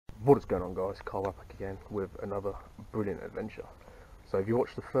What is going on, guys? Carl back again with another brilliant adventure. So if you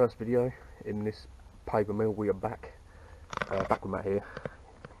watched the first video in this paper mill, we are back with Matt here.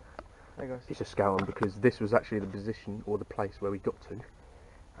 Hey guys. He's just scouting because this was actually the position or the place where we got to,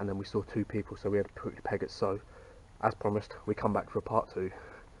 and then we saw two people, so we had to put the peg it. So as promised, we come back for a part 2.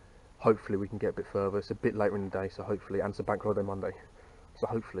 Hopefully we can get a bit further. It's a bit later in the day, so hopefully, and it's a bank holiday Monday, so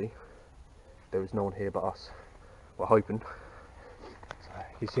hopefully there is no one here but us. We're hoping. So,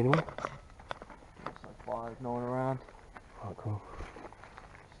 you see anyone? Looks like 5, no one around. Alright, cool.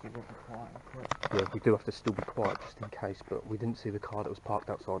 Still got to be quiet and quick. Yeah, we do have to still be quiet just in case, but we didn't see the car that was parked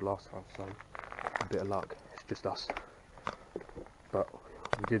outside last time, so a bit of luck, it's just us. But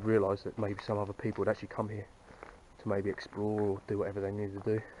we did realise that maybe some other people would actually come here to maybe explore or do whatever they needed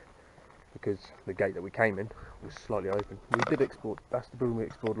to do, because the gate that we came in was slightly open. We did explore, that's the building we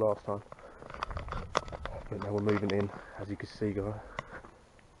explored last time, but now we're moving in, as you can see, guys.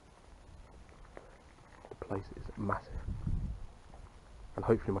 The place is massive. And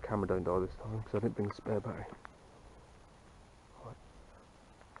hopefully my camera don't die this time, because I didn't bring a spare battery. Right.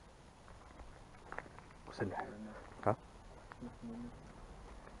 What's in there? Huh?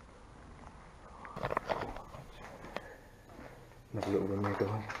 Another little room there,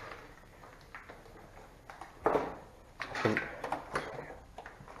 guys.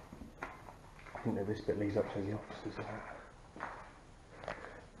 I think that this bit leads up to the offices of that.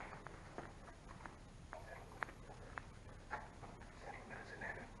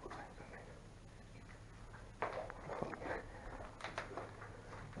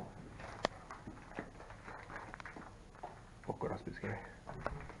 Oh god, that's a bit scary.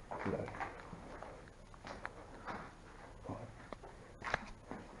 No.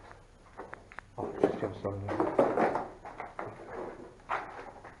 Oh, just the other side of there.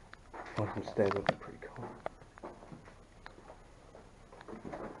 Find some stairs, that'd be pretty cool.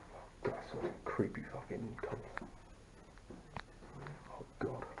 That's sort of creepy fucking colour. Oh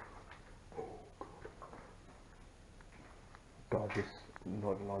god. Oh god. God, this,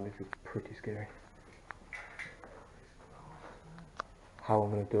 not even lying, this is pretty scary. How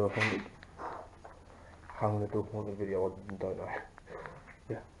I'm going to do a haunted, how I'm going to do a haunted video, I don't know.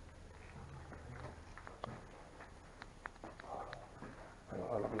 Yeah. I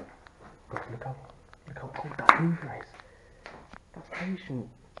love it. God, look how old that Hoover is. That's ancient.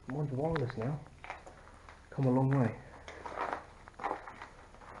 Mine's wireless now. Come a long way.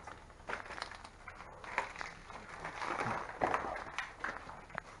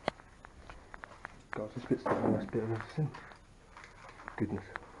 Guys, this bit's the worst bit I've ever seen. Goodness.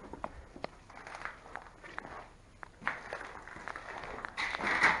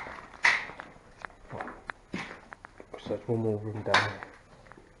 So there's one more room down here.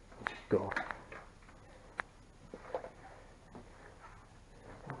 God.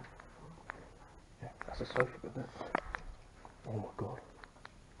 Yeah, that's a sofa, isn't it? Oh my god.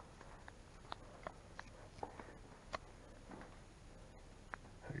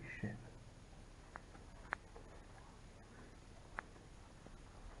 Holy shit.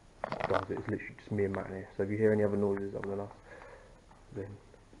 Guys, it is literally just me and Matt here, so if you hear any other noises other than us, then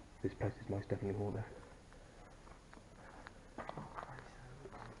this place is most definitely haunted.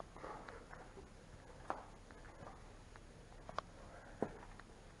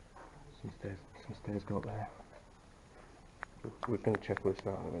 Some stairs go up there. We're going to check this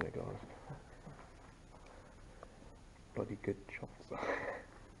out in a minute, guys. Bloody good shots.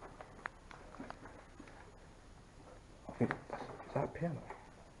 I think that's, is that a piano?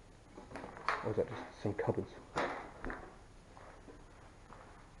 Or is that just some cupboards?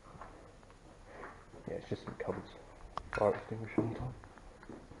 Yeah, it's just some cupboards. Fire extinguisher on top.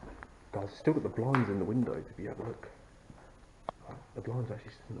 Guys, it's still got the blinds in the windows if you have a look. The blinds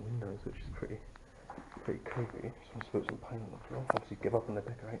actually sit in the windows, which is pretty creepy. Someone's put some paint on the floor. Obviously give up on the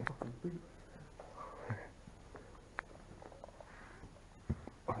decorating.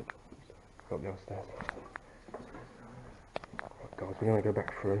 Right, go up the other stairs. Right, guys, we're going to go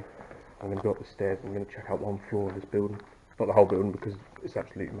back through. I'm going to go up the stairs and I'm going to check out one floor of this building. Not the whole building, because it's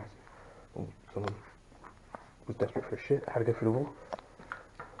absolutely massive. And someone was desperate for a shit, had to go through the wall.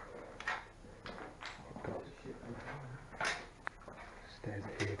 Stairs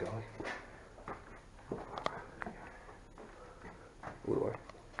are here, guys. All the way.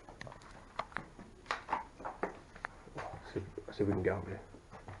 So we can go up here.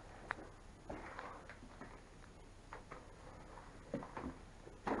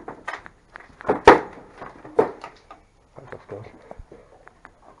 That's guys.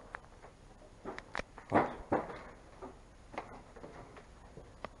 Right.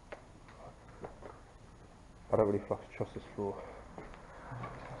 I don't really trust this floor.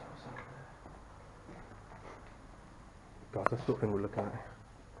 Guys, that's the sort of thing we're looking at.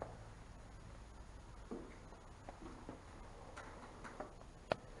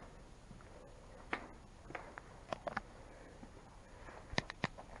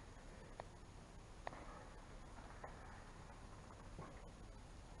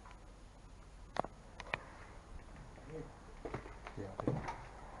 Yeah, I think.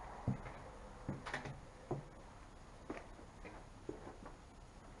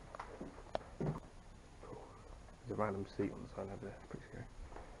 Cool. There's a random seat on the side over there. Pretty scary.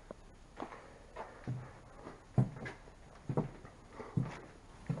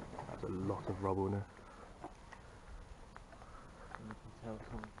 There's a lot of rubble in there. You can tell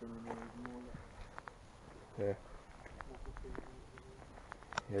someone's been in there even more. Yeah.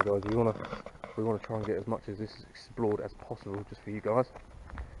 Yeah, guys, we wanna try and get as much of this explored as possible, just for you guys.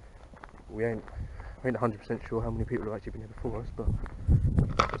 We ain't 100% sure how many people have actually been here before us, but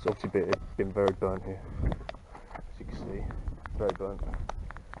it's obviously been very burnt here. As you can see, very burnt.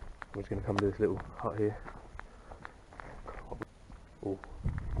 We're just gonna come to this little hut here. Oh,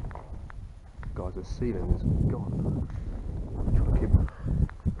 guys, the ceiling is gone. I'm trying to keep.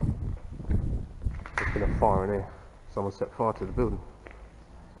 There's been a fire in here. Someone set fire to the building.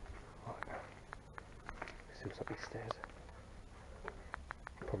 Right. This looks like these stairs.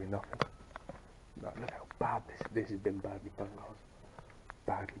 Probably nothing. No, look how bad this has been badly burnt, guys.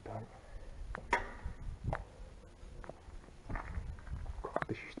 Badly burnt. God,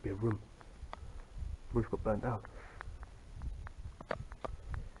 this used to be a room. Roof got burnt down.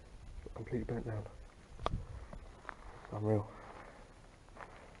 Got completely burnt down. It's unreal.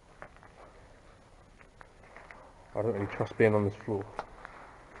 I don't really trust being on this floor.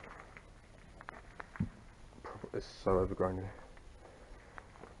 It's so overgrown here.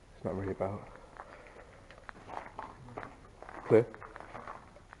 It's not really about. Clear?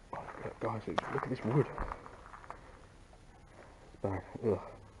 Oh, look at that, guys, look at this wood. It's bad. Ugh.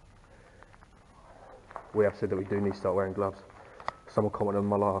 We have said that we do need to start wearing gloves. Someone commented on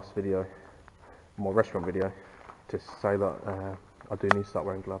my last video, my restaurant video, to say that I do need to start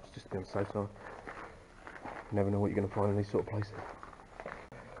wearing gloves just to be on the safe side. You never know what you're going to find in these sort of places.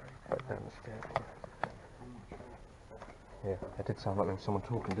 Back down the stairs. Yeah, it did sound like there was someone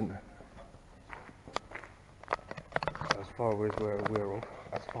talking, didn't there? As far as we're aware of,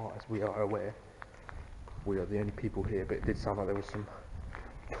 as far as we are aware, we are the only people here, but it did sound like there was some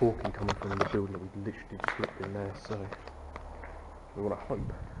talking coming from the building that we literally just looked in there, so we want to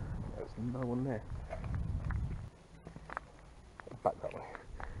hope there's no one there. Back that way.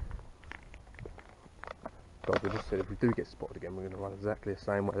 Guys, we just said if we do get spotted again, we're going to run exactly the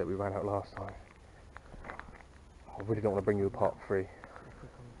same way that we ran out last time. I really don't want to bring you a part 3.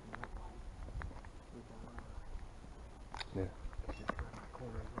 Yeah.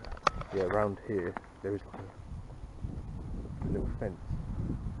 Yeah, around here there is like a little fence.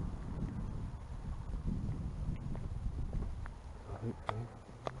 So hopefully.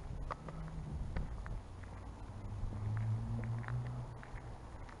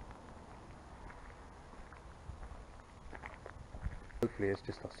 Hopefully it's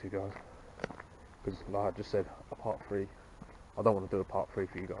just us two guys. Because like I just said, a part 3. I don't want to do a part 3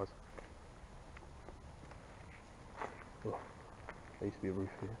 for you guys. Oh, there used to be a roof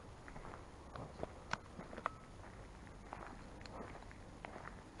here.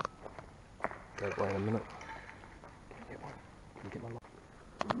 Wait a minute. Can you get one? Can you get my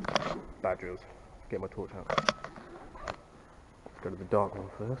light? Bad drills. Get my torch out. Let's go to the dark one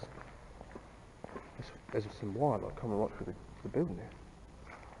first. There's some wire like coming right through the building here.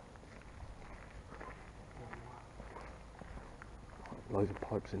 Loads of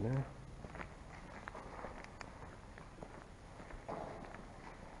pipes in there.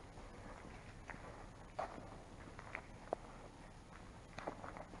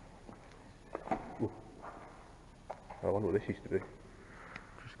 Ooh. I wonder what this used to be.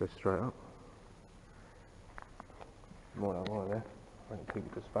 Just go straight up. More than one there. I think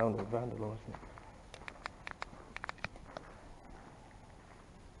people just found it and vandalised it.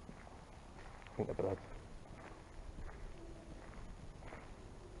 I think they're birds.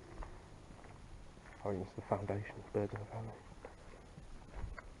 I think it's the foundation, birds in the foundation.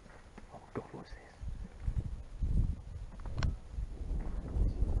 Oh God, what's this?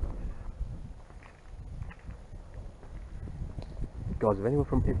 Guys, if anyone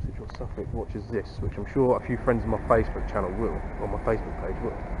from Ipswich or Suffolk watches this, which I'm sure a few friends on my Facebook channel will, or my Facebook page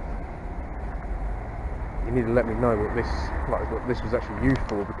will, you need to let me know what this was actually used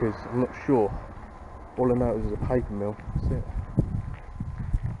for, because I'm not sure. All I know is a paper mill. That's it.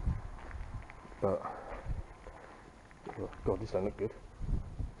 But oh God, this don't look good.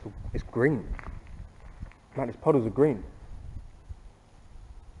 It's green. Man, these puddles are green.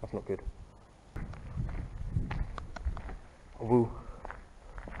 That's not good. I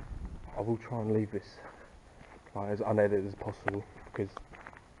will try and leave this like as unedited as possible because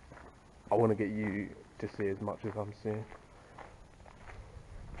I want to get you to see as much as I'm seeing.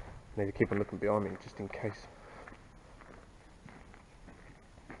 I need to keep on looking behind me just in case.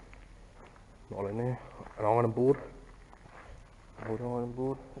 Not in there. An iron board. Old iron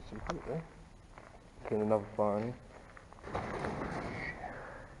board. There's some hunt there. Doing another fire in here.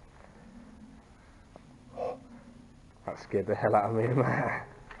 That scared the hell out of me, man.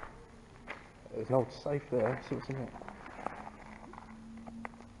 There's an old safe there. Let's see what's in it.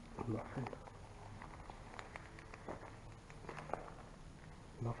 Nothing.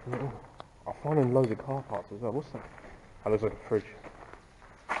 Nothing at all. I found in loads of car parts as well. What's that? That looks like a fridge.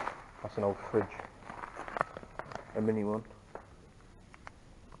 That's an old fridge. A mini one.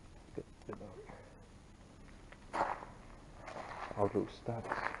 Old little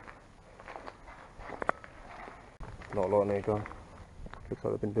stats. Not a lot in here, guys. Looks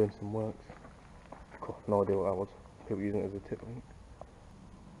like they've been doing some works. Cool. No idea what that was. People using it as a tip link.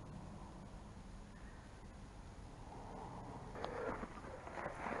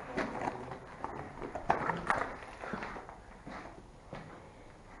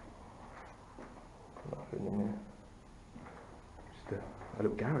 Nothing in here. Just a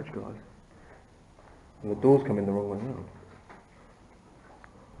little garage, guys. And the doors come in the wrong way now.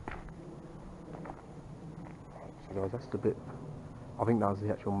 So guys, that's the bit. I think that was the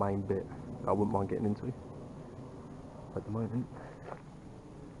actual main bit that I wouldn't mind getting into at the moment.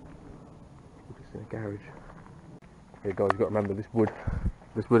 We're just in a garage. Here guys, you've got to remember this wood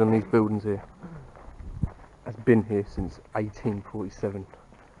on these buildings here has been here since 1847.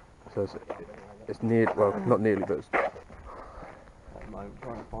 So it's near, well, not nearly, but it's... At the moment,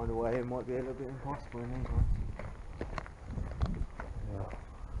 trying to find a way, it might be a little bit impossible in these ones. Yeah.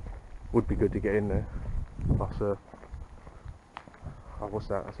 Would be good to get in there. Plus, oh, what's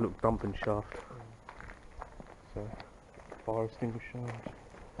that? That's a little dumping shaft. So, fire extinguisher.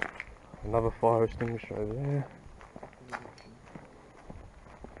 Another fire extinguisher over there.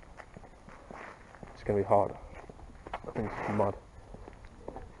 It's going to be hard. I think it's mud.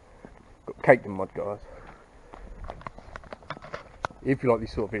 Got caked in mud, guys. If you like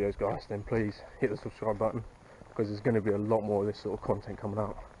these sort of videos, guys, then please hit the subscribe button because there's going to be a lot more of this sort of content coming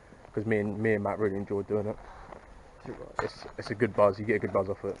out. Because me and Matt really enjoyed doing it. It's a good buzz. You get a good buzz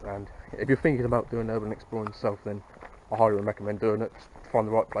off it. And if you're thinking about doing urban exploring yourself, then I highly recommend doing it. Just find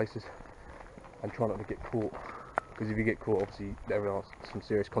the right places and try not to get caught. Because if you get caught, obviously there are some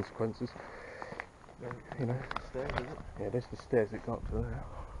serious consequences. You know. Stairs, is it? Yeah, there's the stairs that go up to there.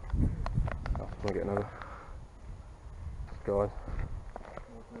 I'm gonna get another. Guys,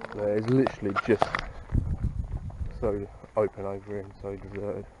 there is literally just so open over here and so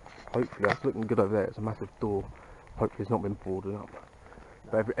deserted. Hopefully, that's looking good over there. It's a massive door. Hopefully, it's not been boarded up.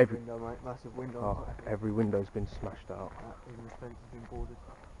 But every window, mate, massive window. oh, every window's been smashed out. Even the fence has been boarded.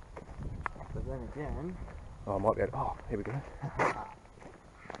 But then again, Oh, I might be able. Oh, here we go.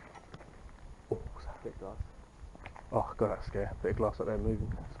 Oh, what's that? bit glass. Oh, God, that's scary. Bit of glass up there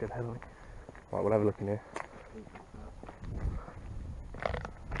moving. Scared the hell out of me. Right, we'll have a look in here.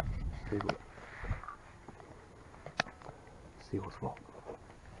 See what's what.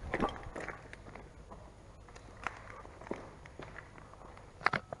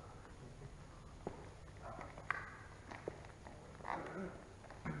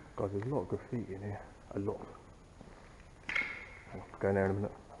 Guys, there's a lot of graffiti in here. A lot. Hang on, go in there in a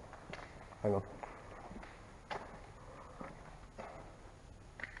minute. Hang on.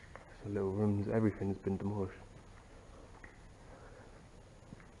 So little rooms, everything's been demolished.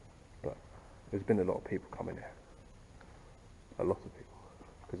 But there's been a lot of people coming here. A lot of people.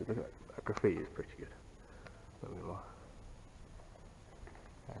 Because the graffiti is pretty good. Not gonna lie.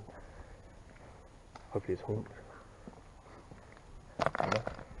 And hopefully it's haunted. You know?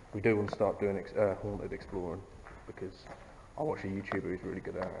 We do want to start doing haunted exploring because I watch a YouTuber who's really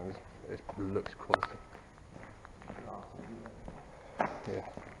good at it and it looks quality. Yeah.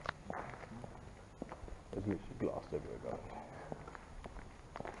 There's literally glass everywhere, guys.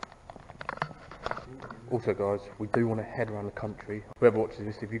 Also, guys, we do want to head around the country. Whoever watches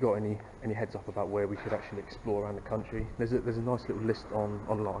this, if you've got any heads up about where we should actually explore around the country, there's a nice little list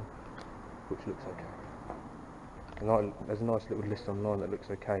online, which looks okay. There's a nice little list online that looks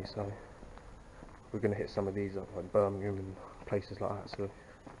okay, so we're going to hit some of these up, like Birmingham and places like that. So,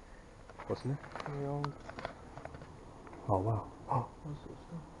 what's in there? Oh wow! Oh, All sorts of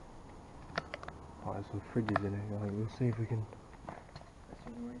stuff. oh, there's some fridges in here. We'll see if we can. That's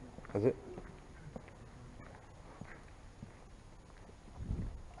in the way. Is it?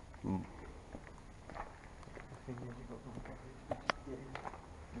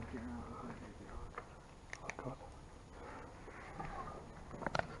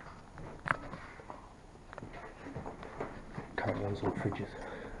 those old fridges.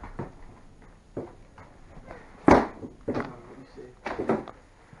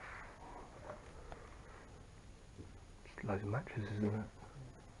 Just loads of mattresses, isn't it?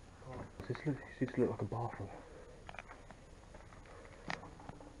 This looks like a bathroom.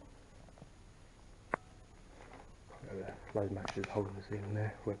 Loads of mattresses holding the ceiling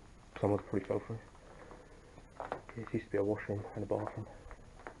there, where someone probably fell through. It used to be a washroom and a bathroom.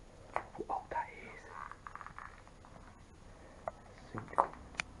 Oh, that is. Sink.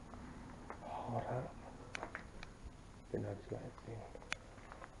 Hard up. Didn't notice that thing.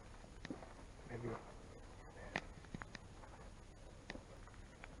 Maybe.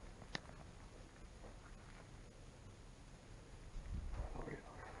 Not really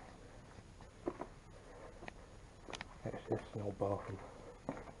nice. That's an old bathroom.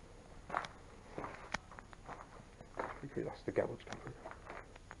 That's the garbage come through.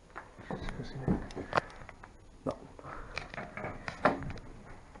 What's in it? No.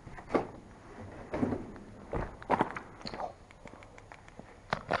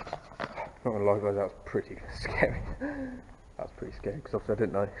 Not gonna lie guys, that was pretty scary. That was pretty scary because obviously I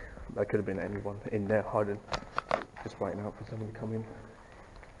didn't know there could have been anyone in there hiding, just waiting out for someone to come in.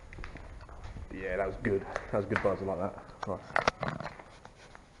 But yeah, that was good. That was a good buzz, I like that. Right.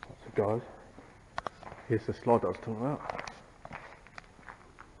 So guys, here's the slide that I was talking about.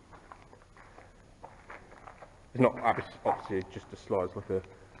 It's not obviously just a slide, it's like a,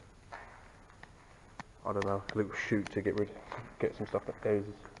 I don't know, a little chute to get some stuff. There's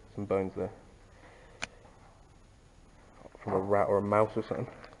some bones there. From a rat or a mouse or something.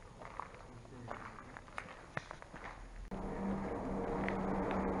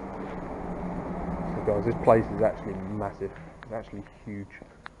 So guys, this place is actually massive. It's actually huge.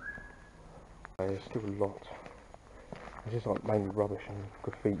 There's still a lot. It's just like mainly rubbish and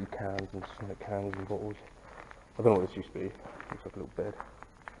graffiti cans and snack cans and bottles. I don't know what this used to be. Looks like a little bed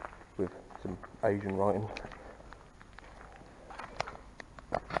with some Asian writing.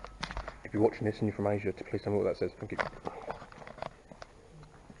 If you're watching this and you're from Asia, please tell me what that says. Thank you.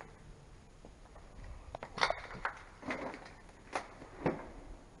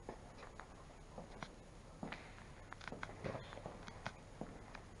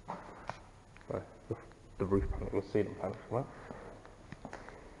 So, the roof panel, the ceiling panel, right?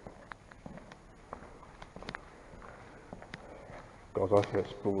 Guys, I could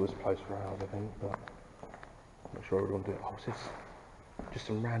explore this place for hours, I think, but I'm not sure I would want to do it. Oh, what's this? Just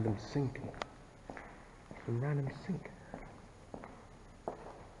some random sink. Some random sink.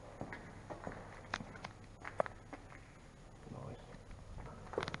 Nice.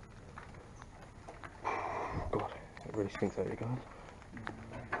 God, it really stinks out here, guys.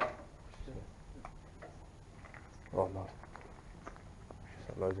 Oh, nice. Just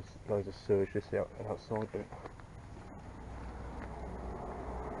like loads of sewage just outside there.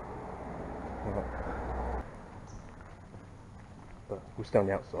 Right. But we'll stay on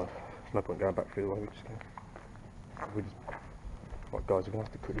the outside. There's no point going back through the way. Right guys, we're gonna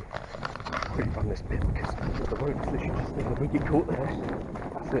have to quickly run this bit because the road is literally just there. If we get caught there,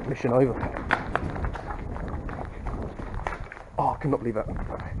 that's it, mission over. Oh, I cannot believe that.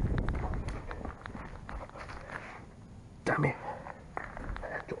 Damn it.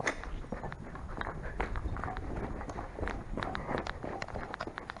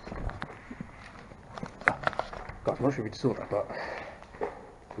 Guys, I'm not sure if you saw that, but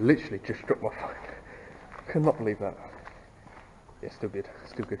literally just dropped my phone. Cannot believe that. Yeah, still good,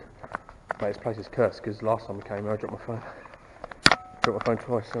 still good. Mate, this place is cursed because last time we came here I dropped my phone. Dropped my phone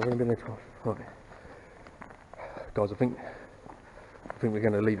twice, so I've only been there twice. Right. Guys, I think we're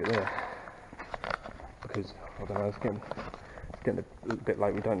going to leave it there because I don't know, it's getting a little bit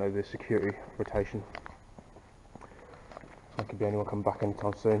late. We don't know the security rotation, so it could be anyone coming back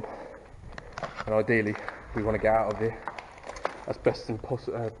anytime soon. And ideally, we want to get out of here as best in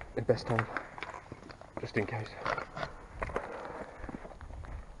best time, just in case.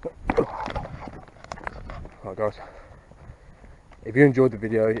 Right guys, if you enjoyed the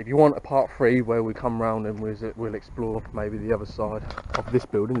video, if you want a part 3 where we come round and we'll explore maybe the other side of this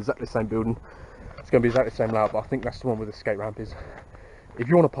building, exactly the same building, it's going to be exactly the same layout, but I think that's the one where the skate ramp is. If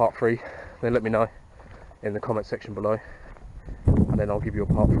you want a part 3, then let me know in the comment section below, and then I'll give you a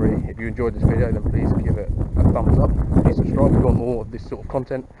part 3. If you enjoyed this video, then please give it a thumbs up, please subscribe if you want more of this sort of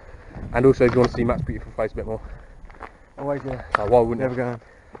content, and also if you want to see Matt's beautiful face a bit more. Always there. So why wouldn't Never you? going.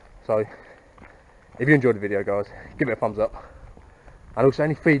 So if you enjoyed the video guys, give it a thumbs up, and also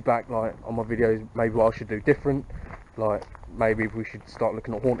any feedback like on my videos, maybe what I should do different, like maybe if we should start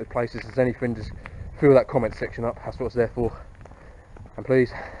looking at haunted places, if there's anything, just fill that comment section up, that's what it's there for. And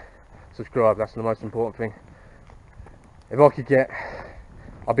please subscribe, that's the most important thing. if I could get,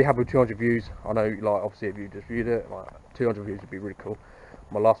 I'd be happy with 200 views. I know, like, obviously if you just viewed it, like 200 views would be really cool.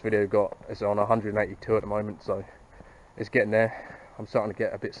 My last video it's on 182 at the moment, so it's getting there. I'm starting to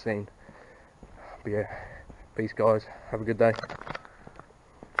get a bit seen. But yeah, peace guys, have a good day.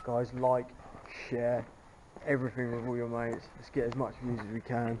 Guys, like, share, everything with all your mates. Let's get as much views as we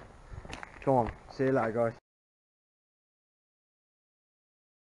can. Come on, see you later guys.